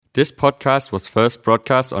This podcast was first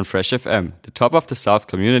broadcast on Fresh FM, the top of the South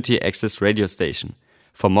community access radio station.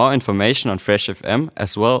 For more information on Fresh FM,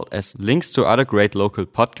 as well as links to other great local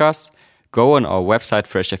podcasts, go on our website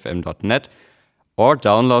freshfm.net or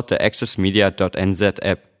download the accessmedia.nz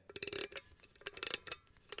app.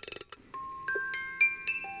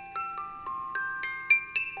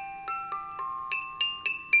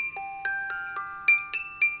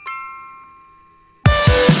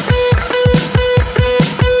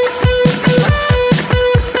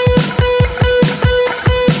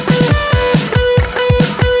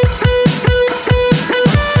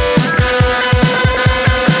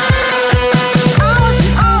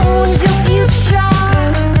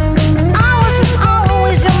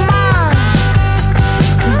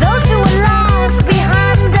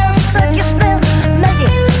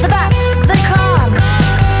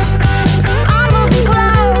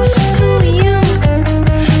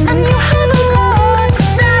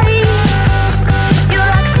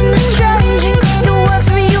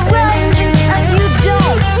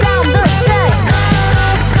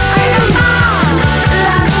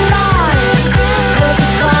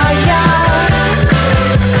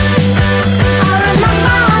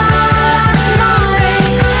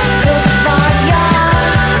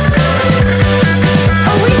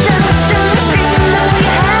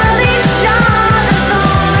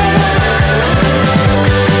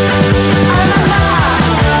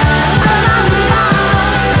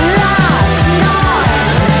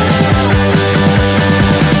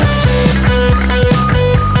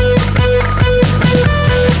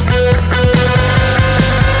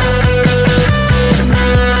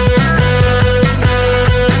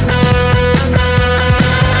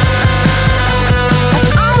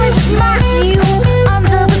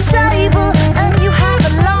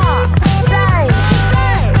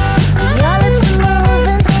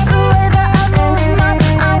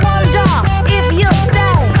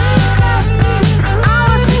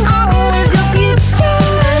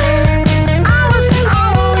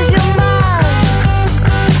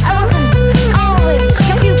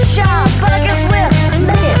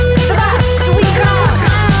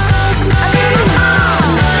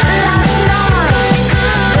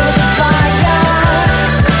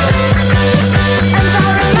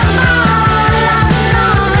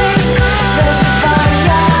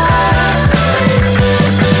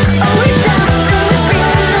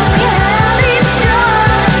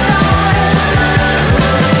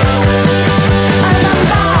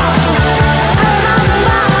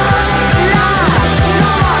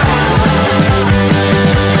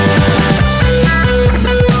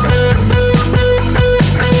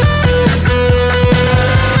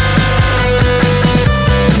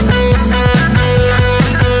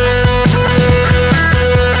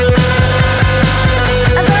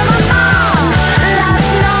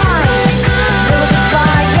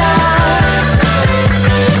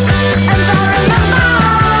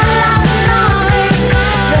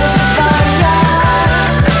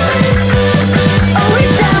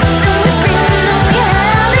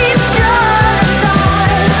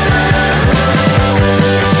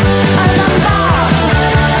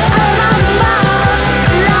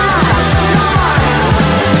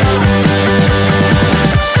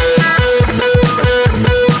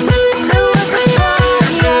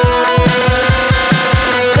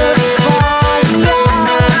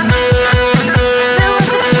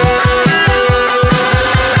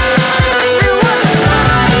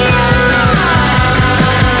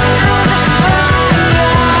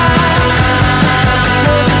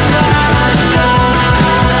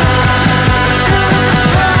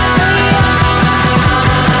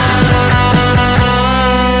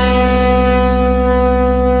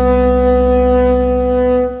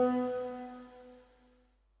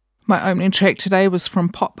 My opening track today was from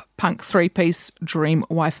pop punk three-piece Dream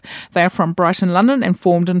Wife. They are from Brighton, London and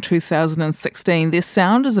formed in 2016. Their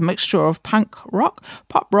sound is a mixture of punk rock,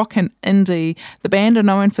 pop rock and indie. The band are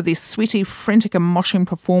known for their sweaty, frantic and moshing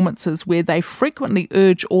performances where they frequently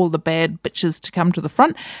urge all the bad bitches to come to the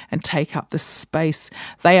front and take up the space.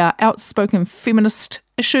 They are outspoken feminist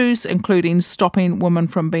issues, including stopping women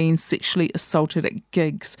from being sexually assaulted at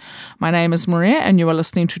gigs. My name is Maria and you are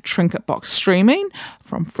listening to Trinketbox streaming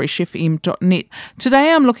from freshfm.net.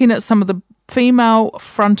 Today I'm looking at some of the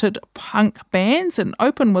female-fronted punk bands and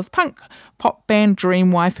open with punk pop band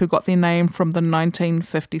Dream Wife, who got their name from the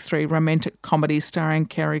 1953 romantic comedy starring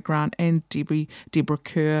Cary Grant and Deborah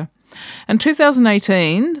Kerr. In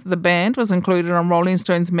 2018, the band was included on Rolling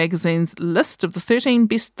Stone's magazine's list of the 13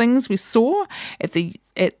 best things we saw at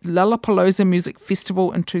Lollapalooza Music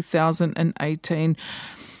Festival in 2018.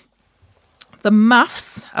 The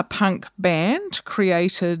Muffs, a punk band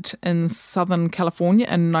created in Southern California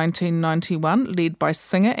in 1991, led by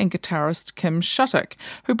singer and guitarist Kim Shattuck,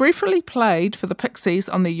 who briefly played for the Pixies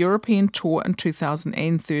on their European tour in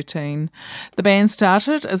 2013. The band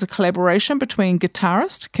started as a collaboration between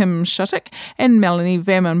guitarist Kim Shattuck and Melanie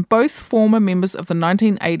Vammen, both former members of the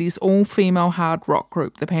 1980s all-female hard rock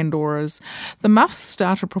group, the Pandoras. The Muffs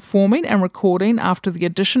started performing and recording after the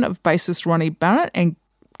addition of bassist Ronnie Barrett and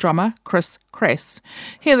drummer Chris Kress.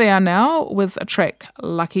 Here they are now with a track,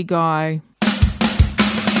 Lucky Guy.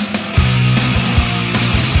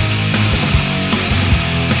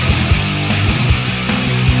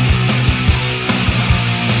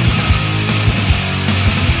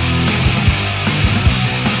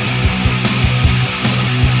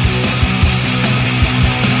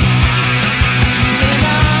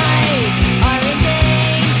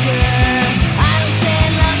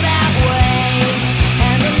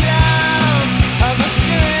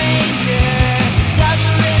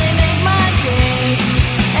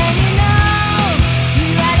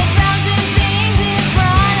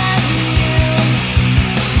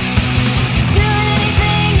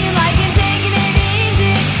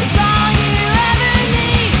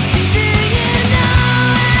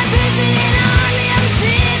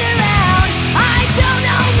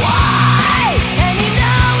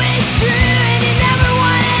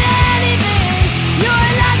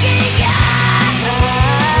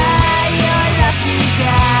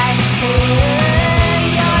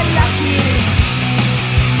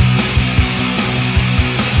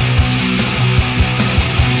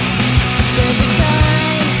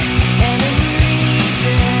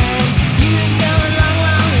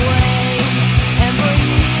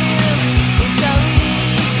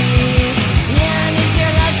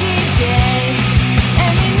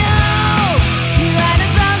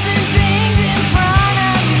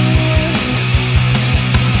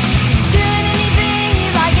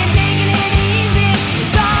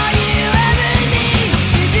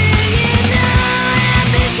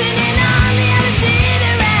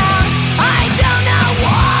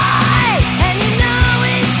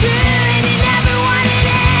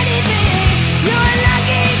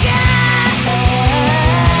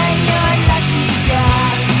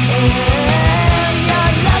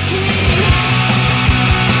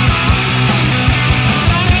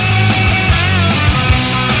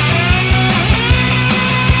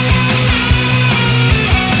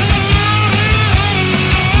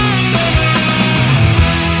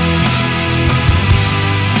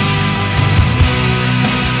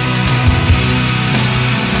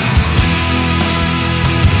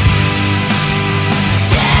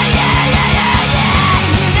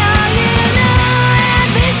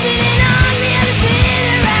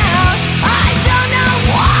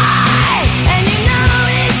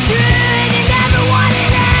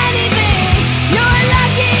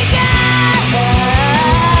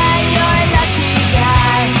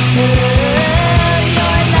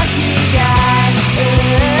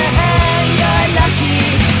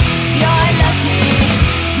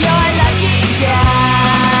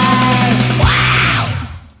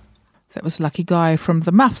 That was Lucky Guy from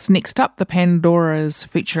the Muffs. Next up, the Pandoras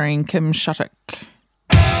featuring Kim Shattuck.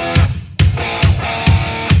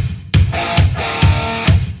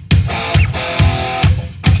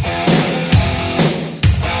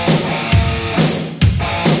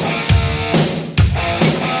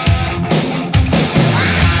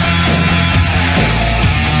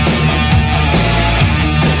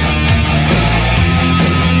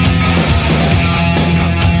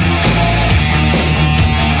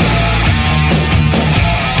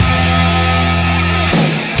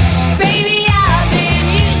 Baby, I've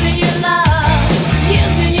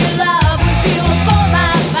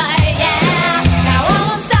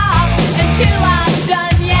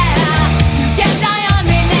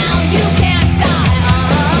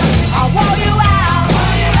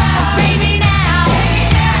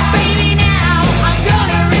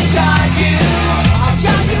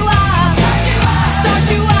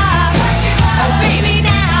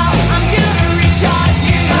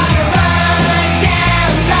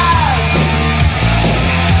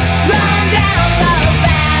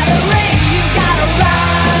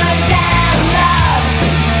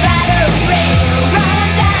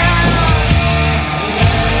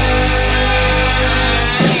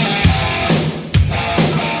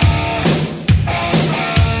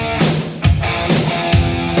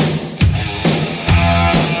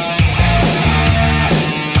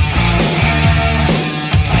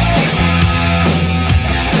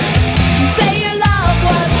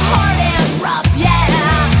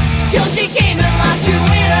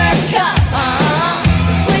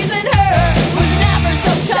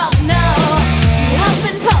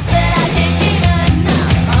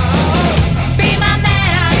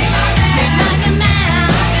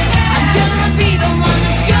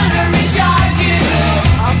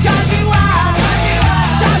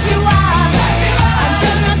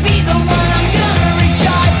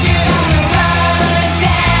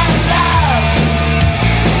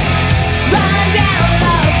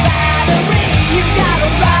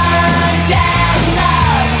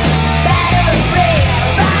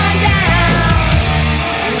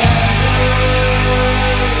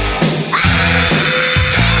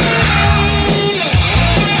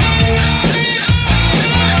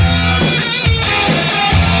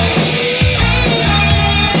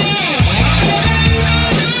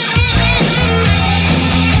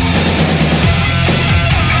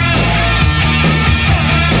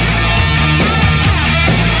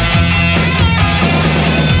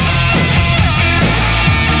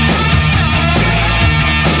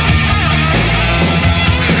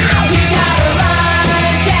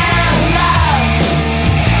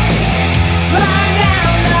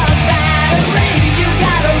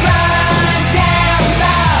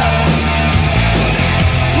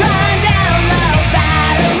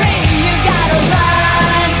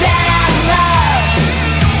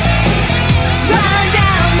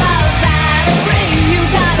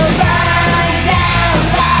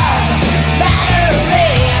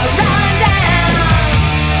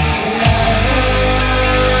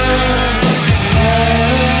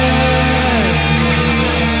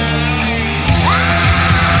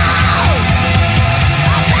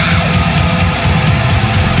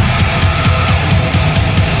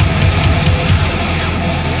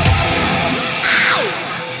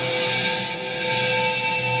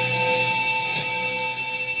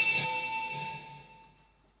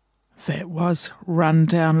was Run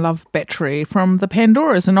Down Love Battery from the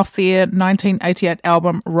Pandoras and off their 1988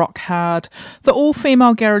 album Rock Hard. The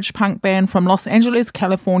all-female garage punk band from Los Angeles,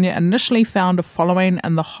 California initially found a following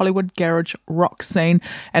in the Hollywood garage rock scene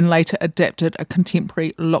and later adapted a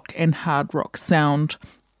contemporary look and hard rock sound.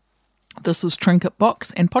 This is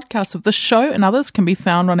Trinketbox, and podcasts of this show and others can be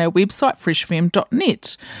found on our website,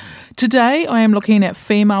 freshfm.net. Today I am looking at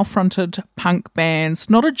female-fronted punk bands,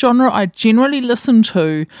 not a genre I generally listen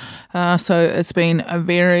to, so it's been a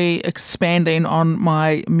very expanding on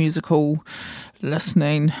my musical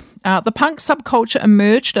listening. The punk subculture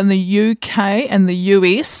emerged in the UK and the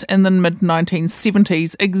US in the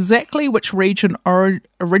mid-1970s. Exactly which region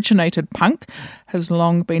originated punk has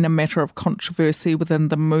long been a matter of controversy within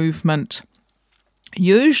the movement.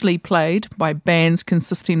 Usually played by bands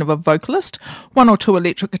consisting of a vocalist, one or two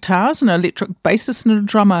electric guitars, an electric bassist and a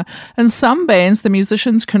drummer. In some bands, the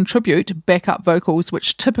musicians contribute backup vocals,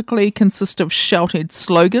 which typically consist of shouted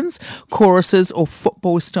slogans, choruses, or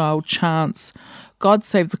football-style chants. God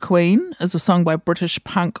Save the Queen is a song by British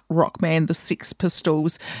punk rock band The Sex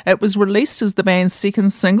Pistols. It was released as the band's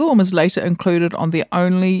second single and was later included on their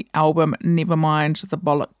only album Nevermind the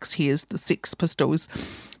Bollocks. Here's The Sex Pistols.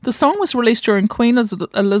 The song was released during Queen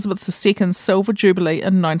Elizabeth II's Silver Jubilee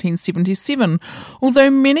in 1977. Although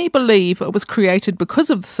many believe it was created because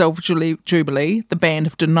of the Silver Jubilee, the band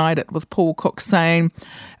have denied it, with Paul Cook saying,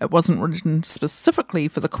 "It wasn't written specifically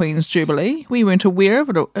for the Queen's Jubilee. We weren't aware of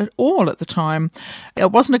it at all at the time.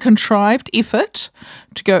 It wasn't a contrived effort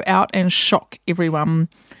to go out and shock everyone."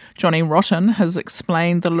 Johnny Rotten has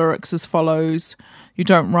explained the lyrics as follows: "You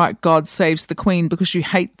don't write God Saves the Queen because you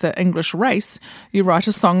hate the English race. You write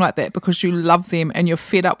a song like that because you love them and you're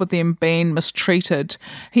fed up with them being mistreated."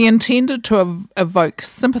 He intended to evoke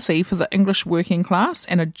sympathy for the English working class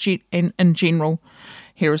and in general.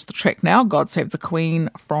 Here is the track now, God Save the Queen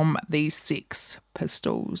from the Sex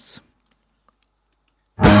Pistols.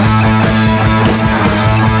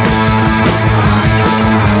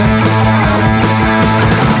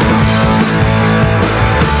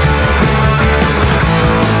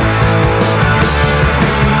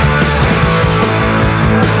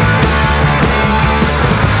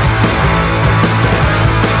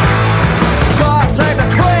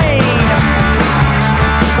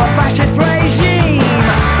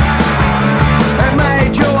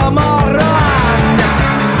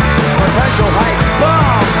 Potential hate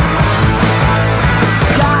bomb.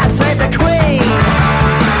 God save the Queen.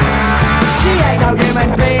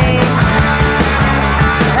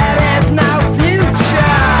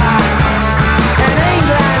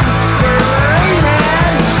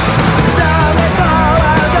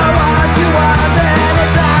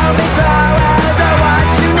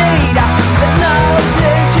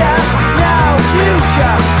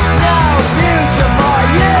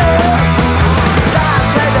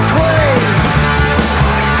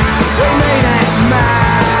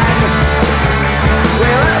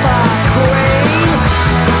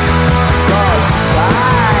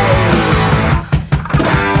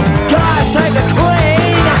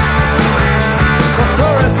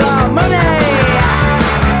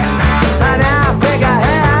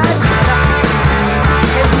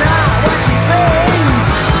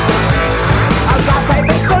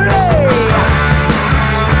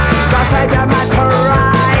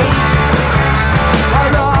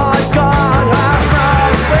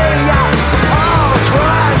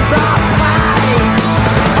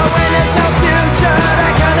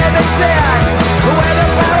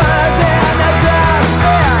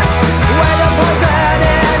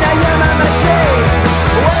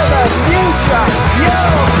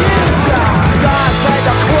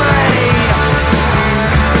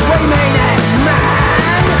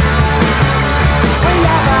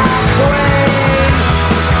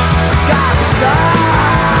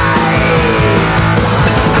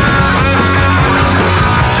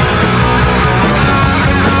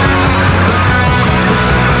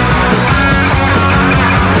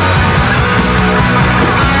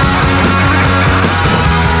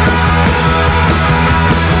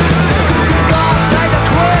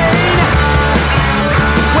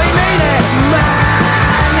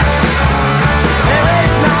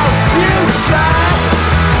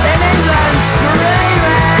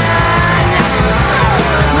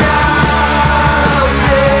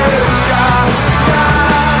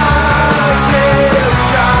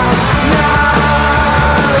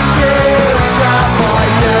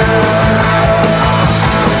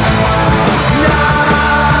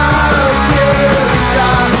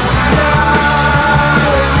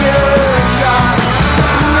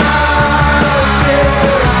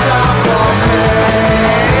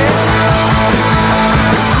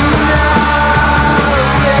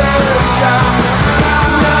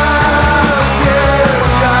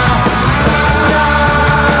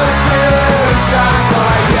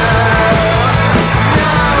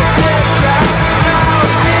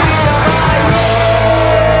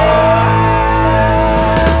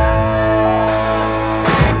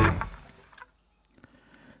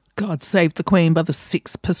 God Save the Queen by the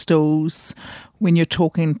Sex Pistols. When you're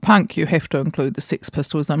talking punk, you have to include the Sex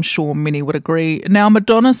Pistols. I'm sure many would agree. Now,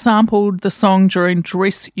 Madonna sampled the song during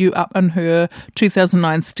Dress You Up in her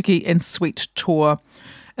 2009 Sticky and Sweet tour.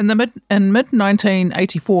 In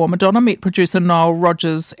mid-1984, Madonna met producer Nile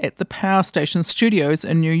Rodgers at the Power Station Studios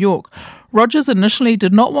in New York. Rodgers initially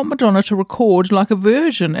did not want Madonna to record Like a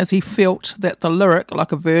Virgin, as he felt that the lyric,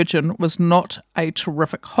 Like a Virgin, was not a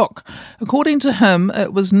terrific hook. According to him,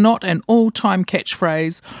 it was not an all-time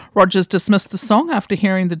catchphrase. Rodgers dismissed the song after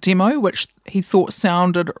hearing the demo, which he thought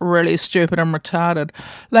sounded really stupid and retarded.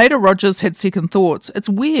 Later, Rodgers had second thoughts. It's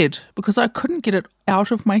weird, because I couldn't get it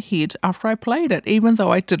out of my head after I played it, even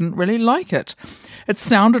though I didn't really like it. It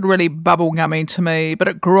sounded really bubblegummy to me, but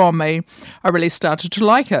it grew on me. I really started to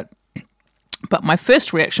like it. But my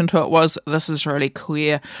first reaction to it was, this is really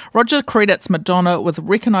queer. Roger credits Madonna with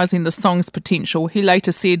recognising the song's potential. He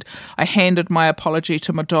later said, I handed my apology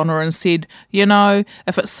to Madonna and said, you know,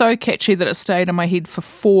 if it's so catchy that it stayed in my head for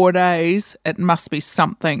 4 days, it must be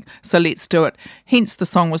something. So let's do it. Hence the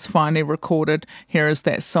song was finally recorded. Here is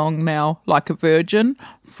that song now, Like a Virgin,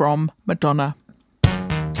 from Madonna.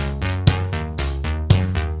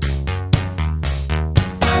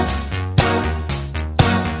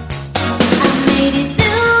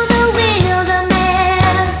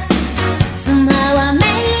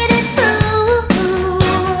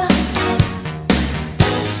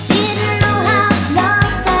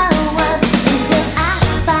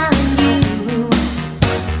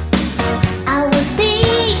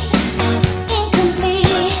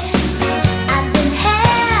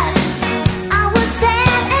 I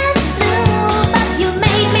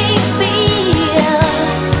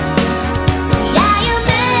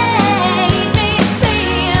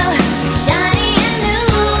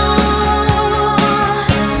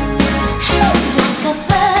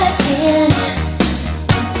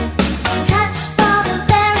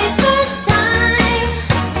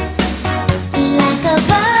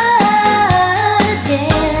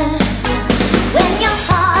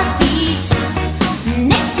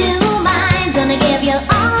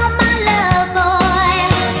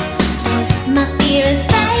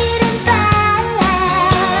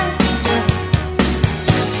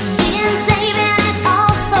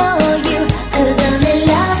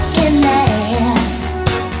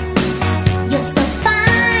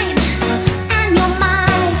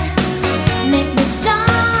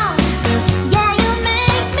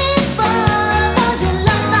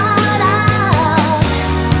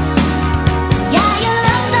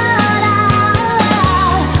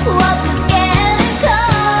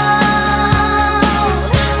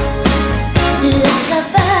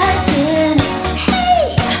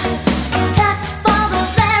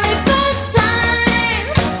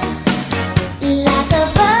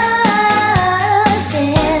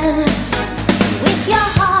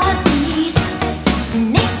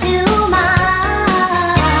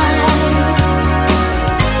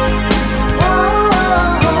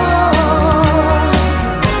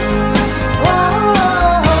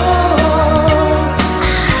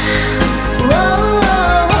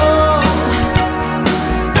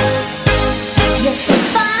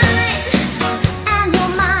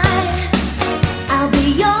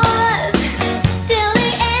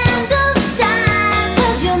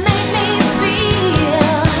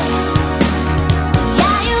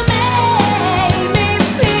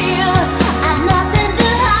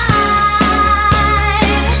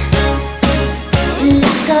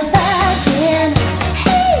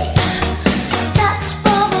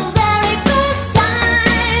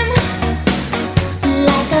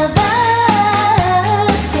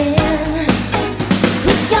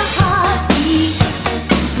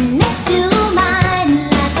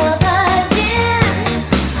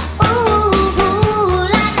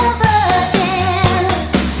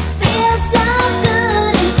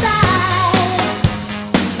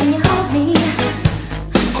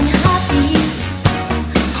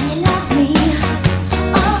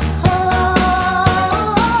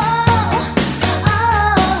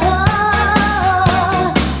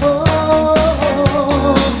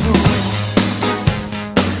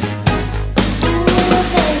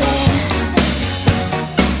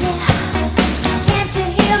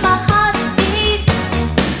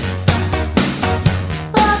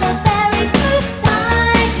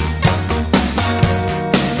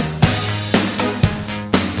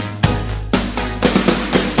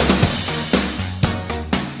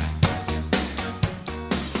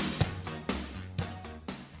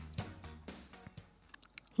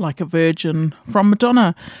Like a Virgin from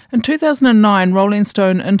Madonna. In 2009, Rolling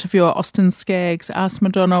Stone interviewer Austin Skaggs asked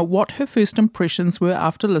Madonna what her first impressions were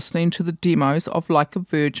after listening to the demos of Like a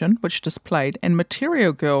Virgin, which just played, and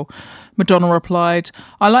Material Girl. Madonna replied,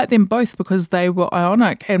 "I like them both because they were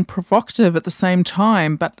ionic and provocative at the same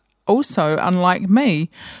time, but also, unlike me,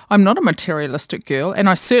 I'm not a materialistic girl, and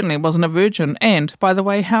I certainly wasn't a virgin. And, by the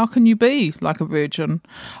way, how can you be like a virgin?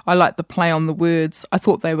 I like the play on the words. I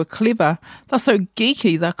thought they were clever. They're so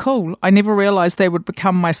geeky, they're cool. I never realised they would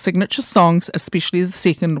become my signature songs, especially the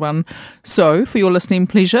second one. So, for your listening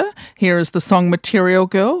pleasure, here is the song Material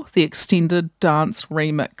Girl, the extended dance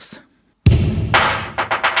remix."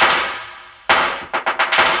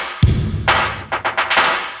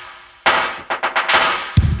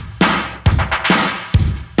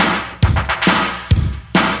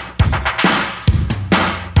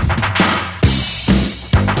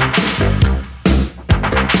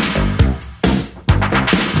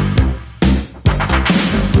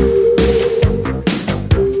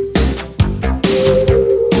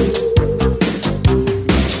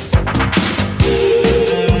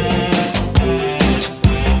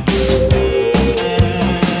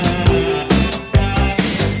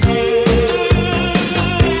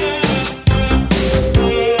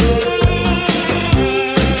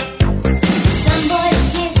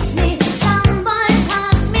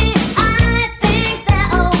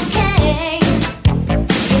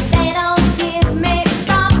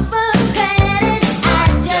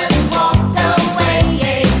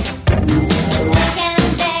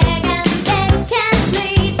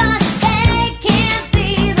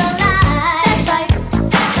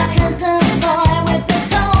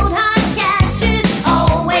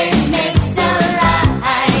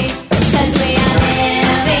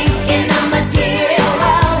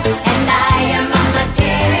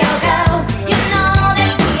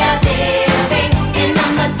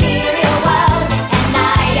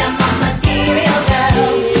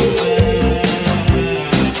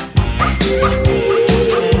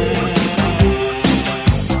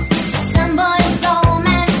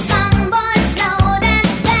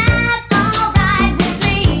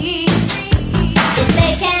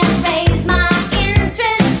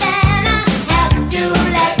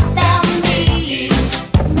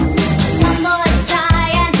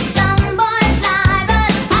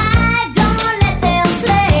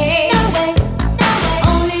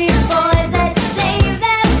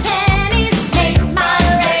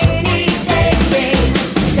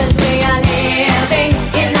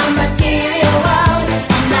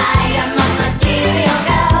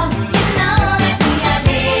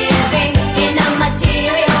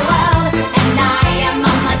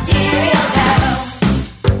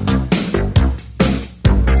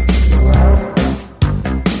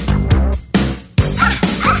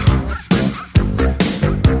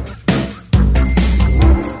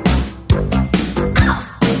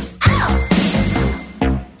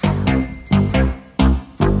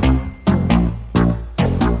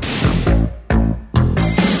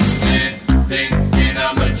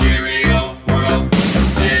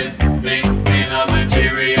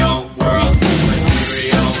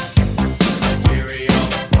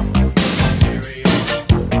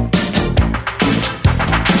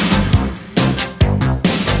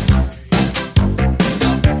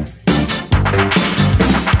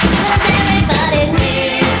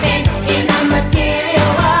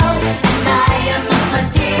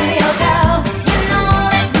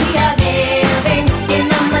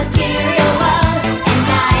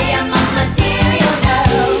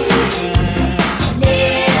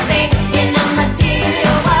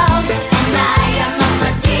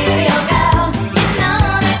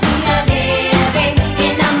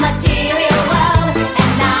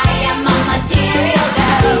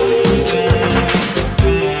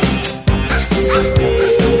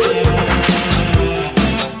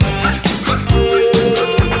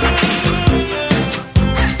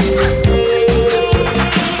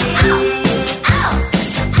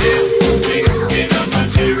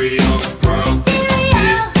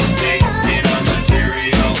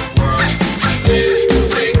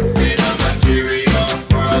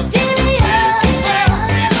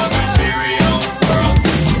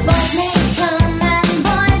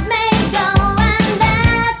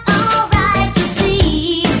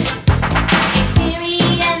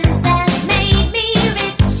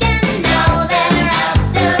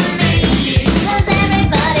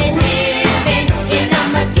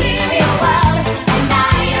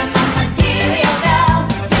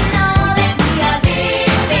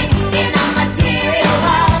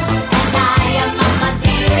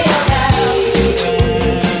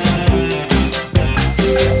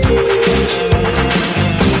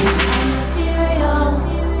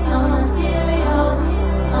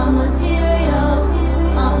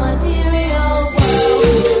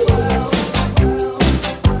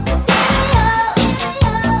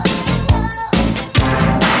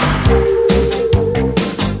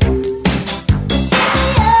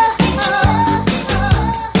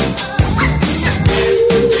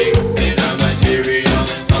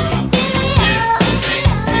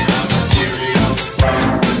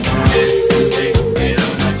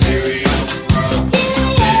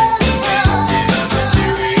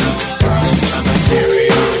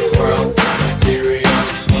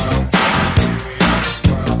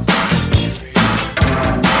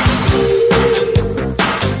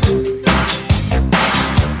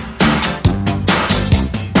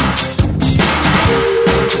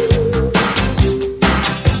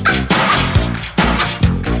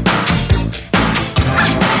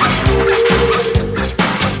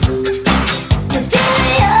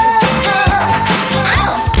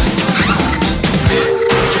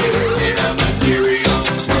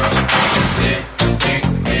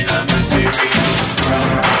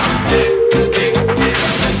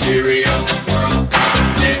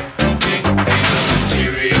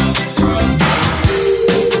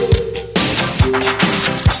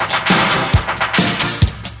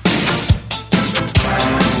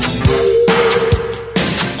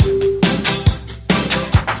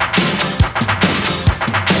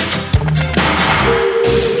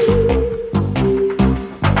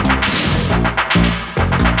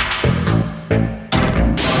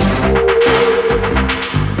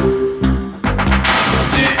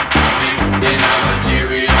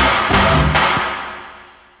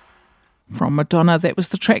 from Madonna. That was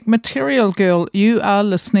the track Material Girl. You are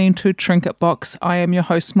listening to Trinketbox. I am your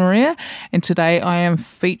host, Maria, and today I am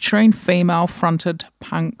featuring female-fronted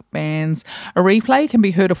punk bands. A replay can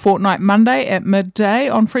be heard a fortnight Monday at midday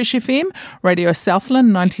on Fresh FM, Radio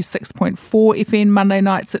Southland 96.4 FM Monday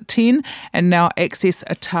nights at 10, and now access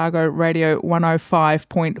Otago Radio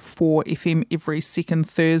 105.4 FM every second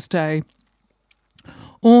Thursday.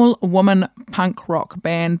 All-woman punk rock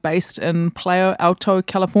band based in Palo Alto,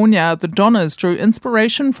 California, the Donnas drew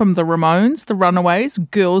inspiration from the Ramones, the Runaways,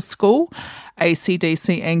 Girls' School,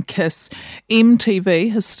 AC/DC and Kiss.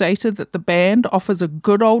 MTV has stated that the band offers a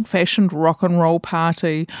good old-fashioned rock and roll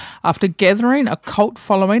party. After gathering a cult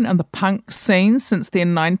following in the punk scene since their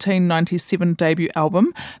 1997 debut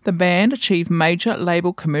album, the band achieved major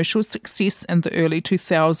label commercial success in the early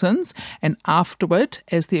 2000s, and afterward,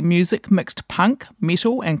 as their music mixed punk,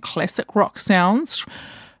 metal and classic rock sounds.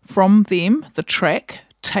 From them, the track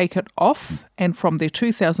Take It Off, and from their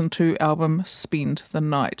 2002 album Spend the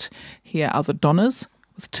Night. Here are the Donnas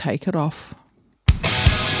with Take It Off.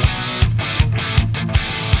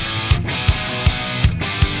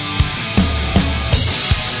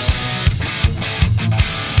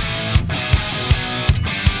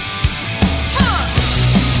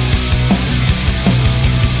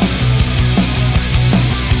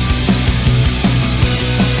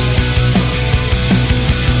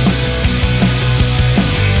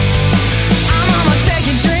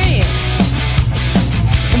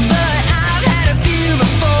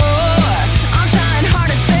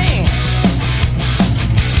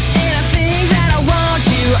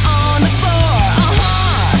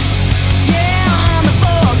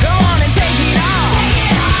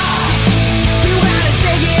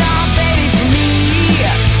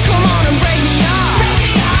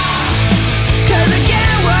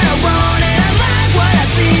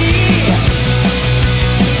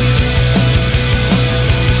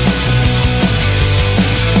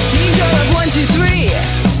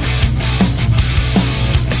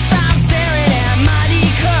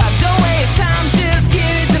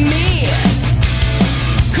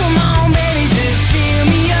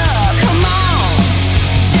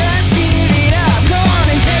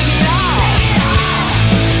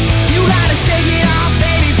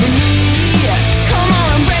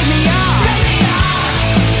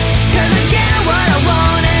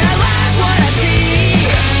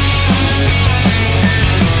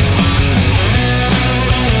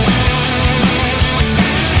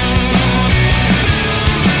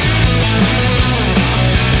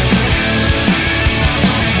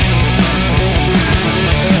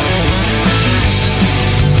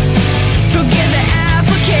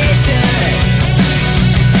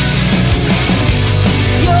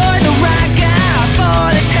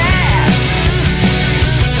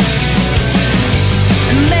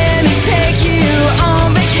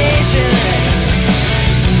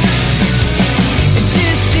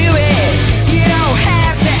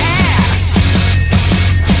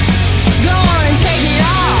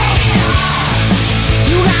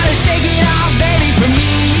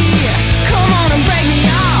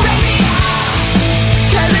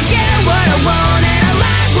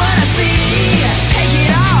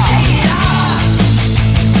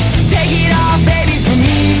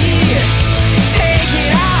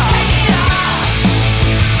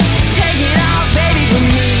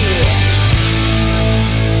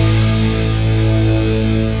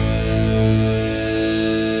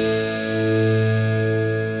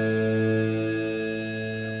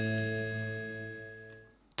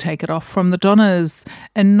 Take It Off from the Donnas.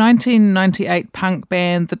 In 1998, punk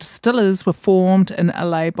band The Distillers were formed in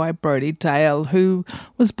LA by Brody Dale, who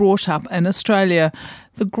was brought up in Australia.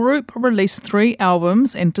 The group released 3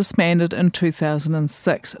 albums and disbanded in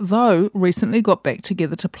 2006, though recently got back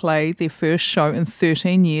together to play their first show in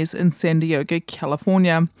 13 years in San Diego,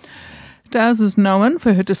 California. Daz is known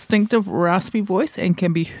for her distinctive raspy voice and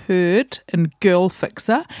can be heard in Girl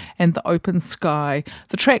Fixer and The Open Sky.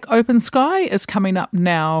 The track Open Sky is coming up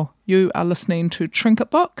now. You are listening to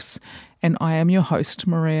Trinketbox, and I am your host,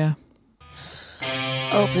 Maria.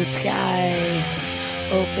 Open sky,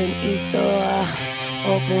 open ether,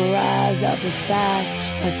 open rise up inside.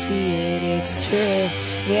 I see it, it's true.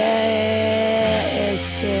 Yeah,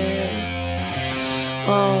 it's true.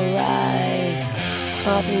 On rise.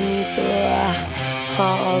 Underneath the rock,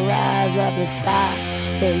 I'll rise up inside.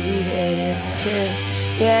 Believe it, it's true.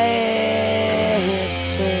 Yeah,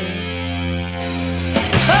 it's true.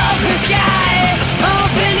 Open sky,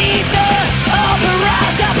 open ether, open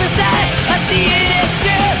rise up inside. I see it, it's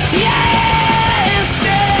true. Yeah, it's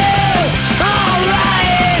true.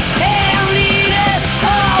 Alright, and lead it.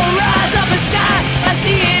 I'll rise up inside. I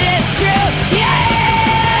see it, it's true.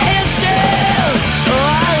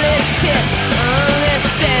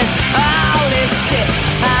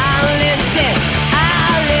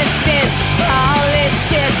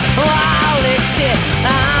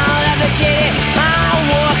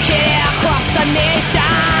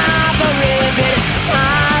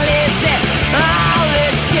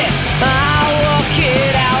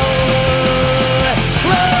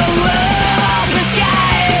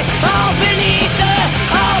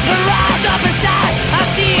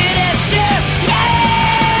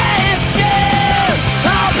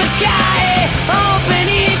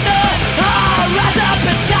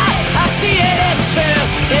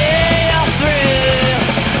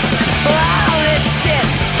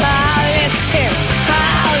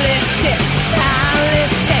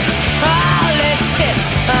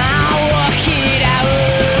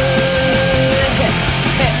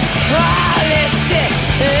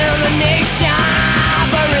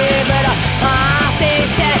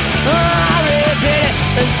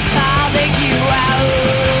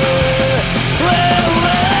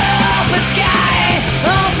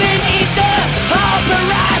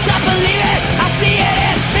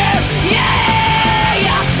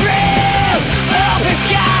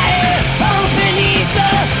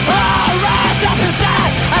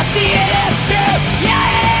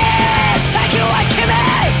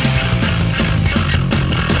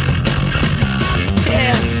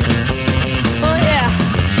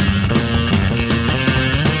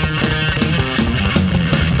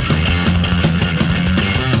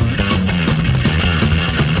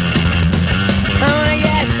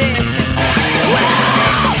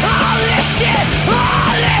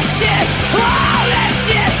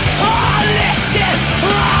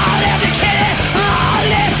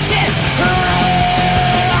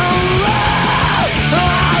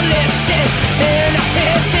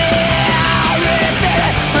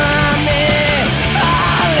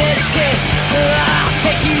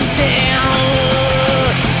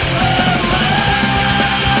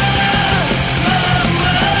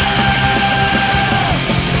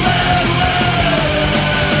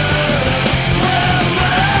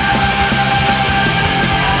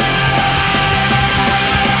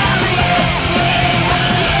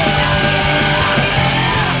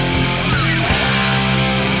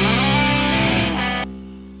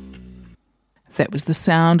 That was the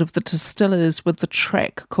sound of the Distillers with the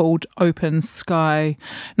track called Open Sky.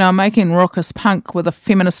 Now, making raucous punk with a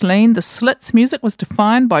feminist lean, the Slits' music was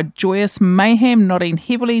defined by joyous mayhem, nodding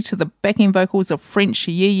heavily to the backing vocals of French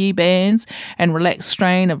yee-yee bands and relaxed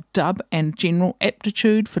strain of dub and general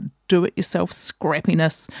aptitude for do-it-yourself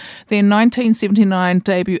scrappiness. Their 1979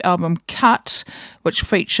 debut album Cut, which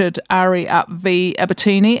featured Ari V.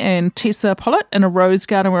 Abertini and Tessa Pollitt in a rose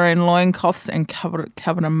garden wearing loincloths and covered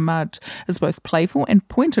in mud, is both playful and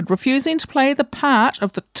pointed, refusing to play the part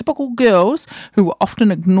of the typical girls who were often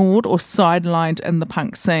ignored or sidelined in the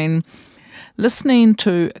punk scene. Listening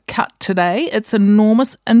to Cut today, its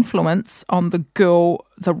enormous influence on the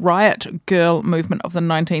riot girl movement of the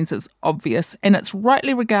 19s is obvious, and it's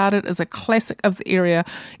rightly regarded as a classic of the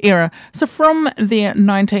era. So from their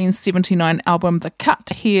 1979 album, The Cut,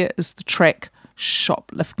 here is the track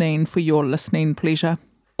Shoplifting for your listening pleasure.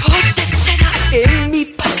 Put the cheddar in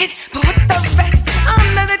me pocket, put the rest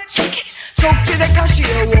under the jacket. Talk to the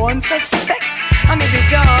cashier, won't suspect. And if he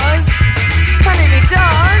does,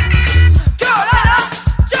 draw right up,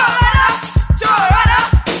 draw right up, draw right up,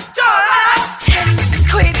 draw right up. 10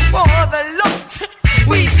 quid for the lot,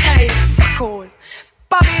 we pay fuck all.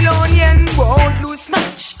 Babylonian won't lose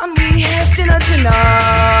much, and we have dinner tonight.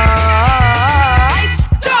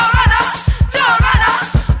 Draw right up, draw right up,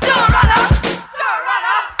 draw right up, draw right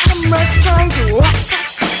up. Cameras trying to watch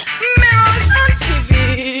us, mirrors on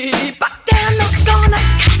TV, but they're not gonna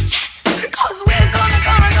catch us, 'cause we're gonna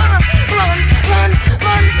run.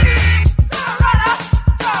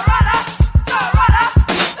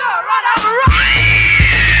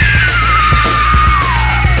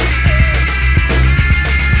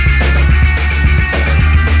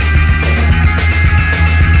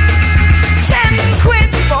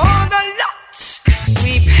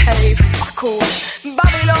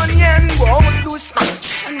 Babylonian won't lose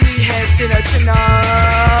much, and we have dinner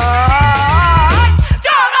tonight.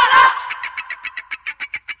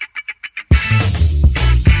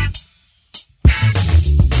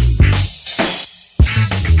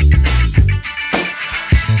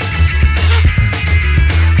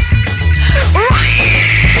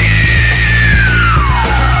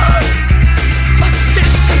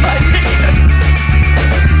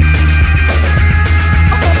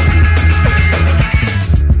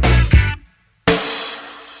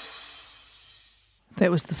 That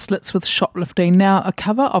was the Slits with Shoplifting. Now, a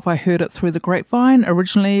cover of I Heard It Through the Grapevine,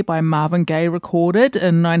 originally by Marvin Gaye, recorded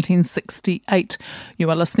in 1968. You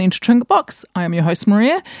are listening to Trinketbox. I am your host,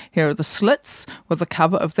 Maria. Here are the Slits with a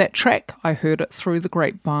cover of that track, I Heard It Through the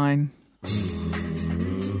Grapevine.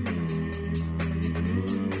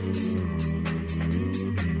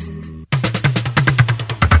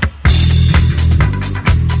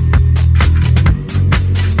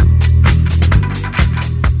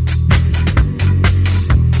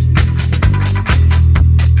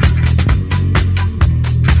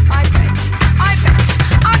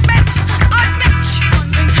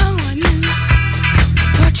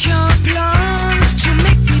 Plans to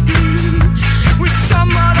make me blue with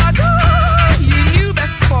some other girl you knew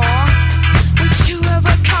before.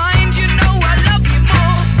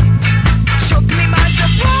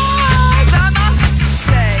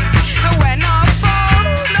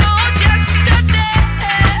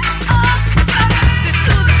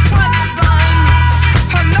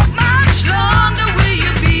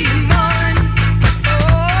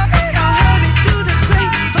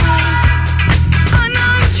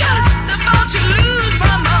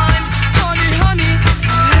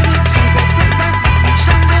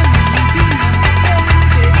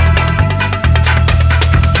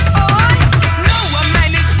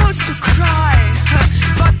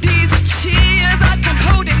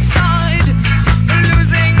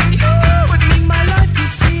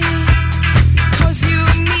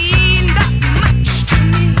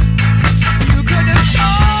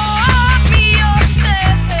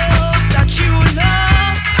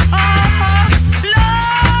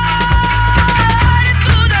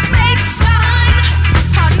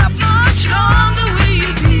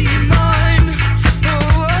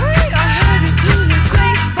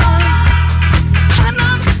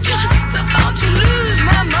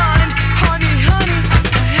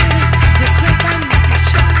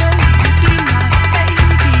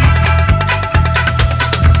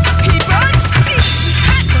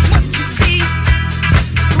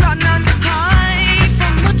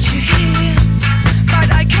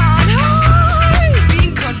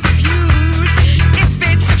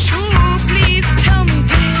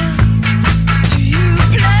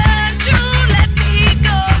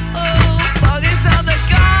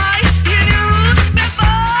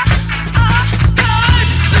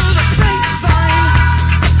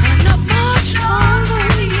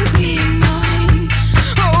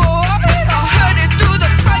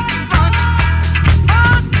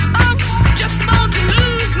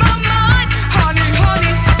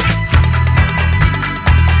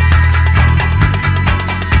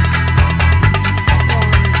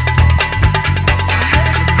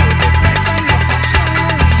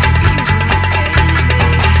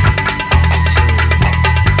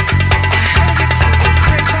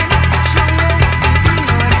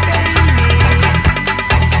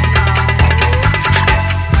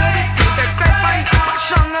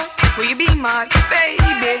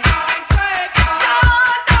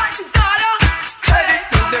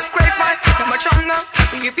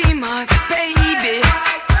 my baby?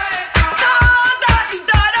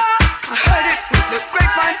 Da-da-da-da. I heard it with the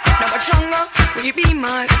grapevine. Now much longer will you be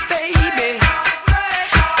my baby?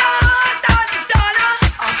 Da-da-da-da.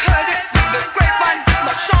 I heard it with the grapevine.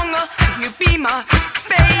 Much longer will you be my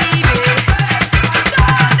baby?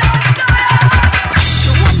 Da-da-da-da.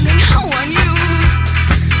 So wondering how I knew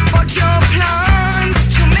about your plans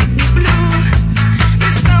to make me blue.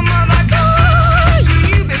 With some other girl you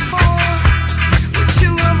knew before. We're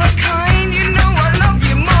two of a kind, you know I love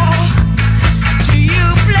you more. Do you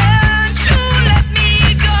plan to let me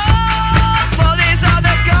go for this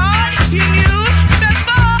other guy you knew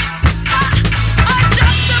before? I'm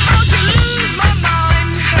just about to lose my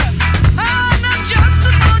mind. And I'm just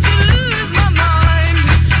about to lose my mind.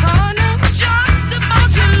 And I'm just about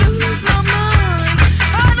to lose my mind.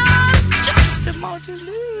 And I'm just about to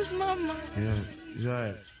lose my mind.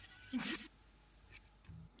 Yeah.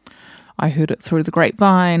 I heard it through the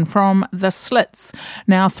grapevine from The Slits.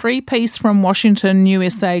 Now, three-piece from Washington,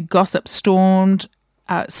 USA, Gossip stormed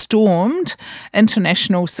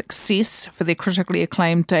international success for their critically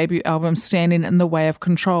acclaimed debut album, Standing in the Way of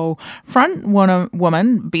Control. Front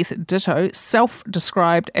woman Beth Ditto,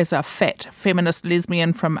 self-described as a fat feminist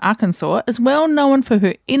lesbian from Arkansas, is well known for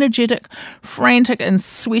her energetic, frantic and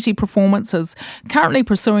sweaty performances. Currently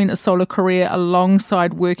pursuing a solo career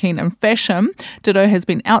alongside working in fashion, Ditto has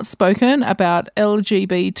been outspoken about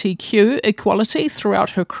LGBTQ equality throughout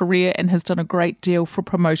her career and has done a great deal for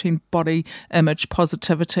promoting body image positivity.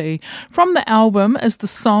 From the album is the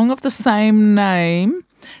song of the same name,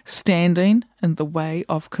 Standing in the Way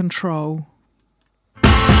of Control.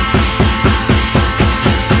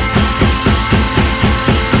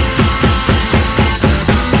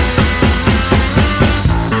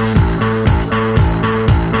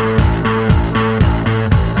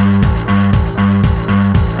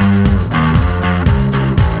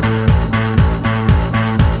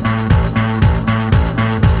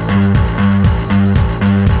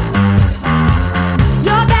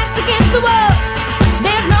 Your back's against the wall.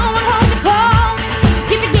 There's no one home to call.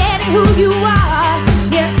 Keep forgetting who you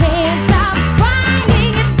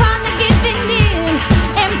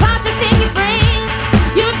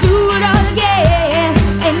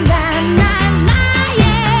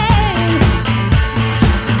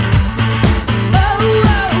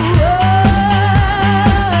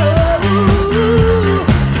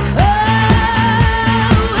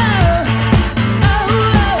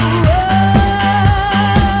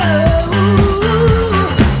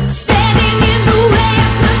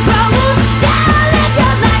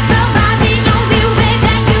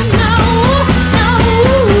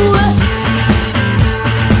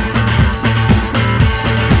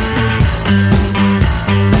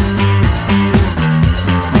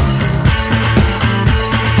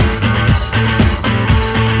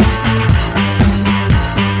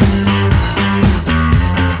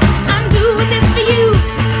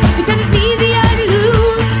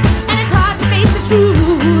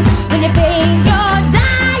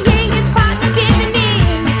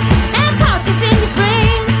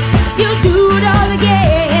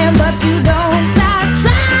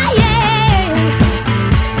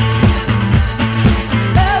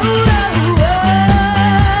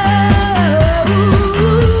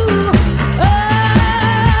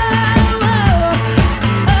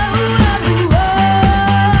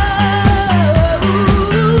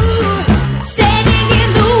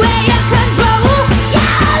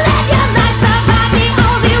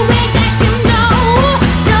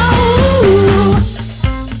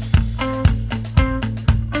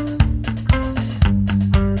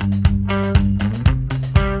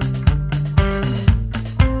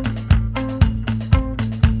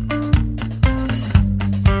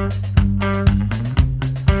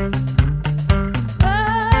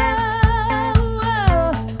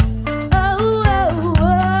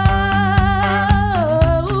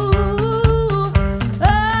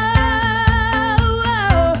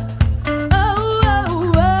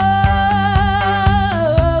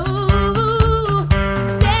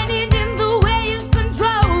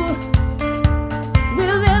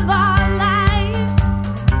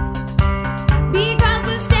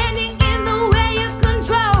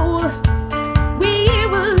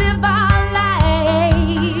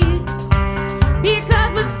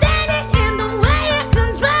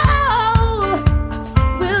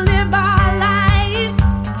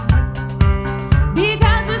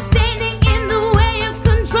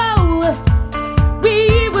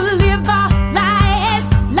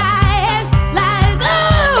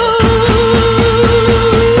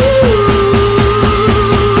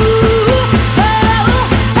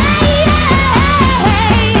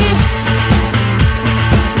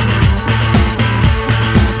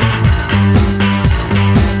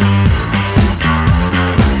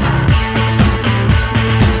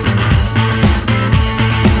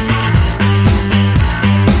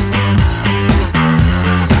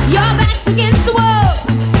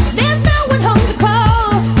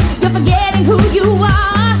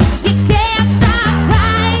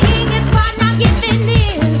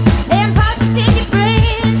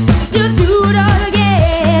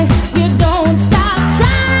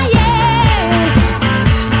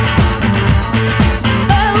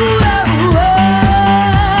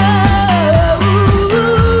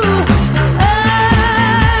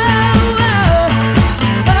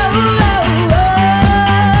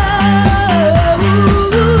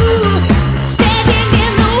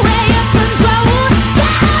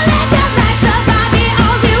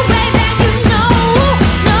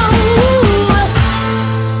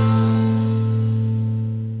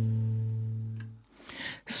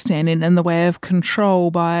Standing in the Way of Control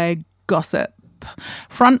by Gossip.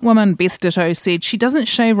 Frontwoman Beth Ditto said she doesn't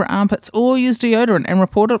shave her armpits or use deodorant, and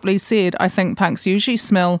reportedly said, "I think punks usually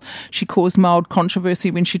smell." She caused mild controversy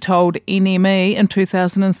when she told NME in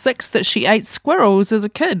 2006 that she ate squirrels as a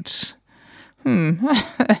kid.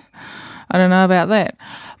 I don't know about that.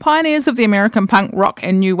 Pioneers of the American punk rock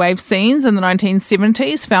and new wave scenes in the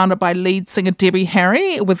 1970s, founded by lead singer Debbie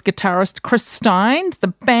Harry with guitarist Chris Stein, the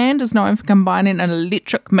band is known for combining an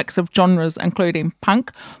electric mix of genres including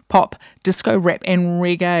punk, pop, disco, rap and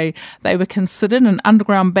reggae. They were considered an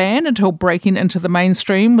underground band until breaking into the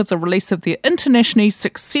mainstream with the release of their internationally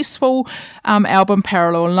successful album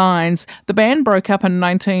Parallel Lines. The band broke up in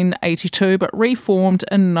 1982 but reformed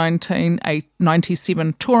in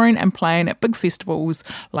 1997, touring and playing at big festivals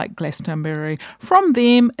like Glastonbury. From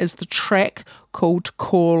them is the track called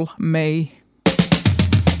Call Me.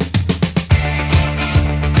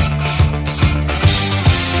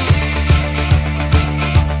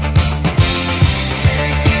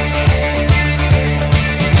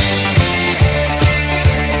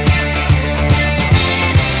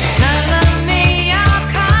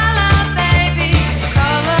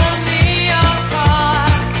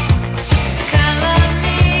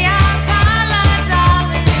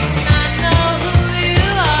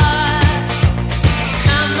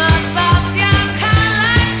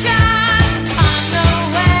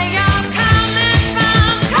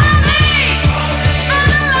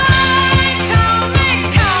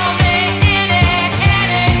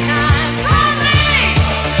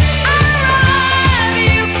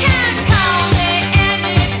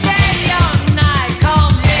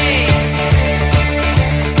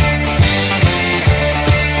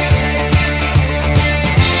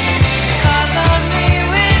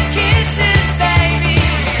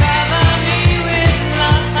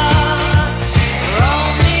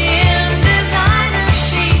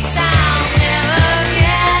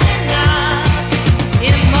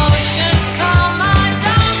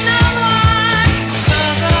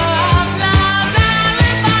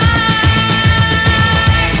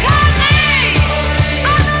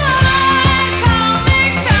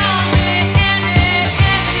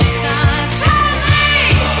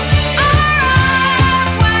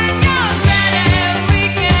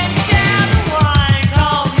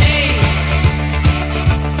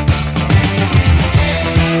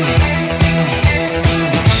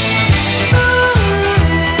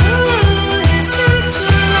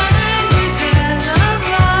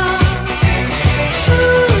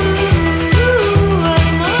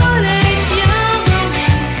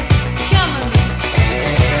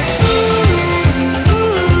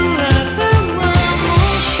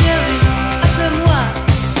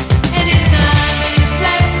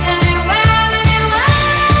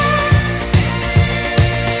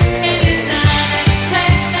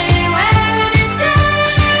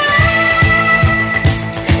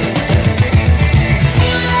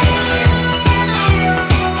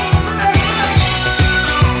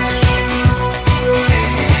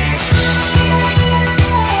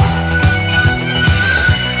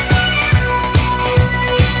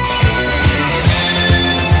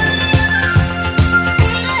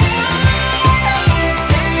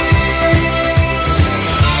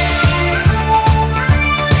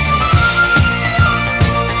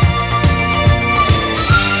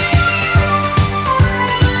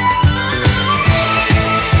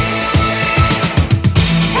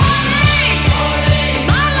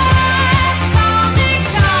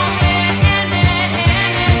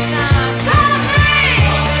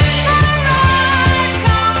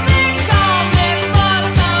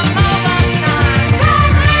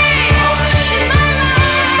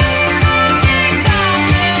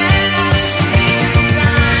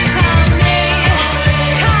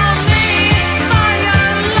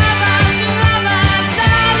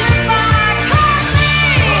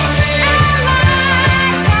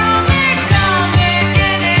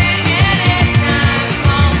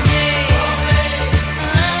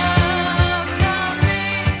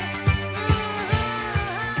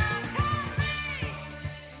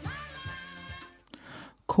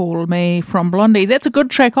 Call Me from Blondie. That's a good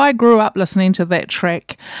track. I grew up listening to that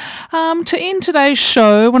track. To end today's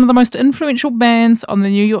show, one of the most influential bands on the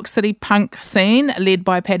New York City punk scene, led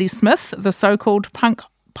by Patti Smith, the so-called punk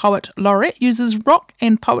poet laureate, uses rock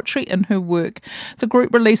and poetry in her work. The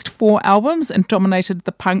group released 4 albums and dominated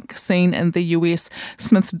the punk scene in the US.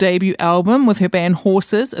 Smith's debut album with her band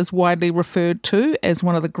Horses is widely referred to as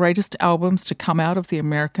one of the greatest albums to come out of the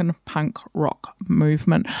American punk rock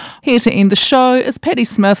movement. Here to end the show is Patti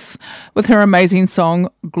Smith with her amazing song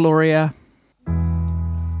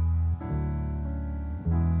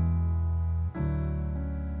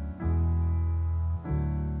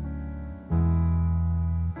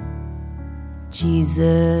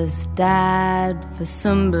Jesus died for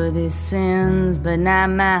somebody's sins, but not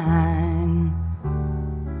mine.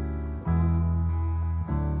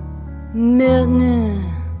 Milton,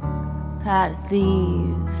 pot of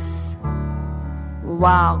thieves,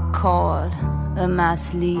 wild cord of my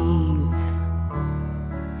sleeve,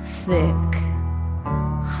 thick,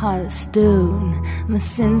 heart of stone. My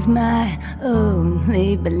sins my own,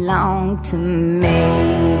 they belong to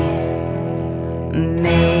me.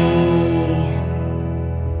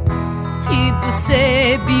 People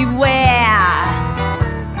say beware,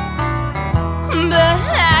 but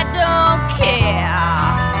I don't care.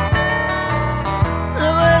 The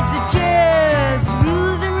words are just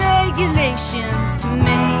rules and regulations to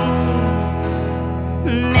me.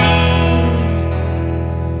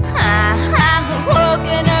 I walk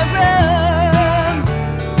in a room,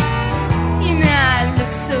 you know I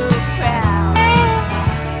look so proud.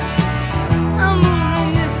 I'm moving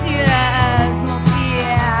this year's more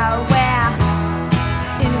fear, where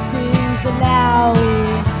anything's allowed.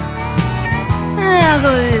 I'll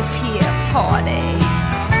go to this here party,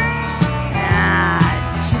 I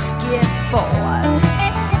just get bored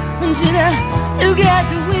until I look out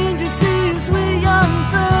the window, see a sweet young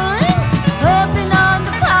thing hopping on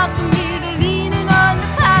the parking meter, leaning on the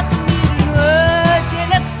parking meter. Oh, she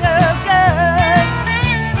looks so good.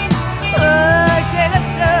 Oh, she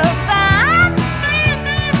looks so fine.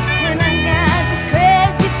 And I got this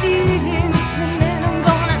crazy feeling, and then I'm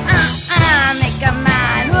gonna make her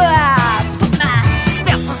mine. Oh, put my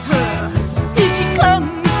spell on her. Here she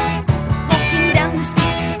comes, walking down the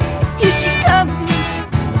street. Here she comes,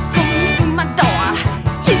 going through my door.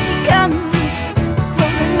 Here she comes,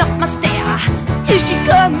 crawling up my stair. Here she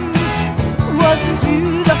comes, waltzing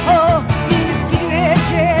through the hall in a period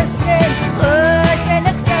dress. And oh, she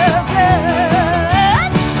looks so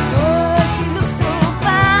good. Oh, she looks so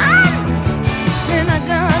fine. And I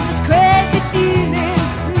got this crazy feeling,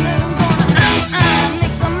 and then I'm gonna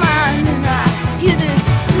make my mind. And I hear this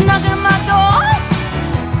knocking at my door.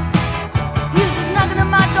 Hear this knocking at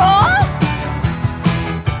my door.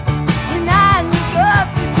 And I look up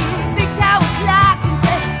at the big tower clock and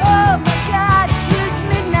say, oh my God, it's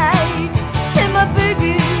midnight. And my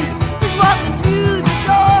baby is walking through the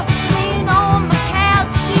door, laying on my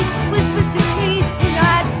couch. She whispers to me, and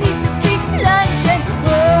I take the big plunge. And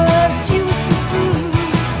oh, she was so good.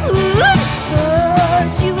 Ooh, oh,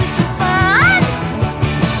 she was so fine.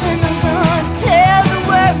 And I'm gonna tell the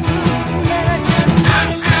world. And then I just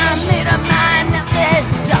made her mind. I said,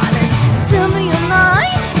 darling, tell me your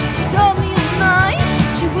name. She told me her name.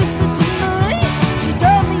 She whispered to me. She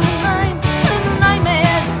told me her name. And her name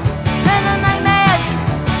is, and her name is,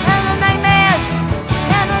 and her name is,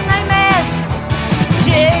 and her name is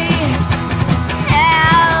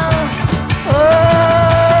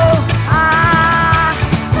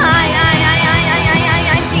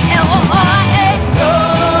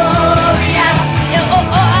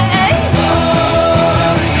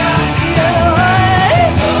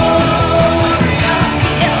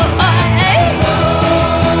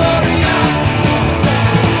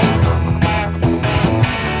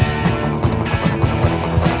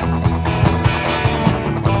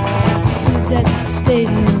at the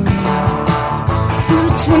stadium.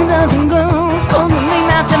 20,000 girls call the name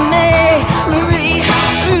out to me. Marie,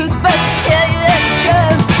 Ruth, but to tell you the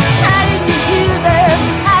truth, I didn't hear them,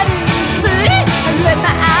 I didn't see. I let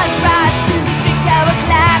my eyes rise to the big tower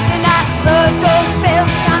clock, and I heard those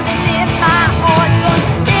bells chiming in my heart, going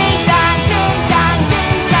ding dong, ding dong,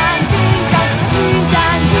 ding dong, ding dong, ding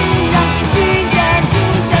dong, ding dong, ding dong,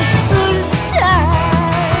 ding dong, all the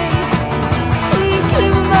time. When you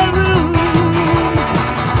came in my room,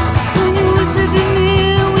 when you whispered to me,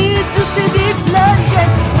 we took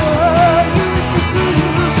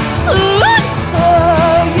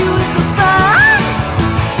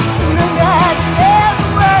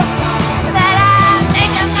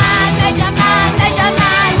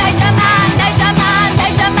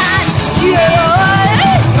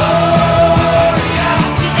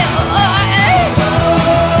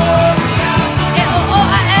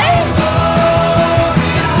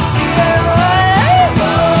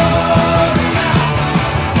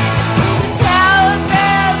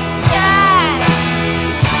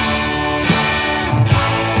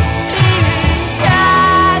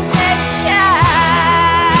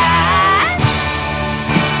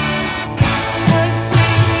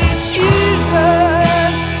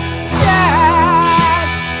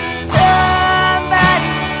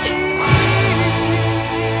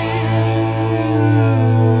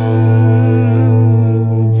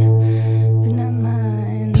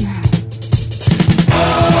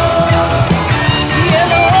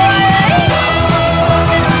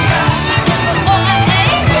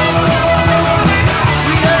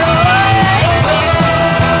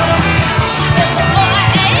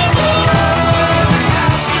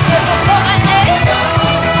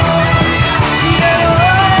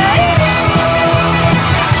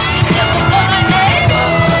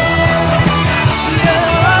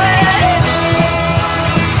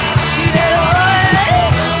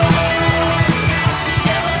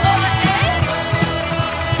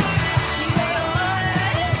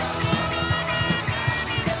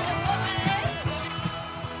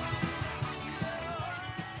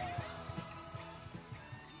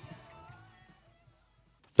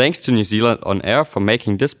Thanks to New Zealand On Air for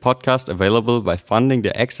making this podcast available by funding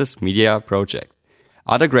the Access Media project.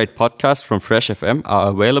 Other great podcasts from Fresh FM are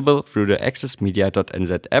available through the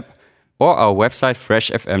accessmedia.nz app or our website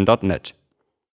freshfm.net.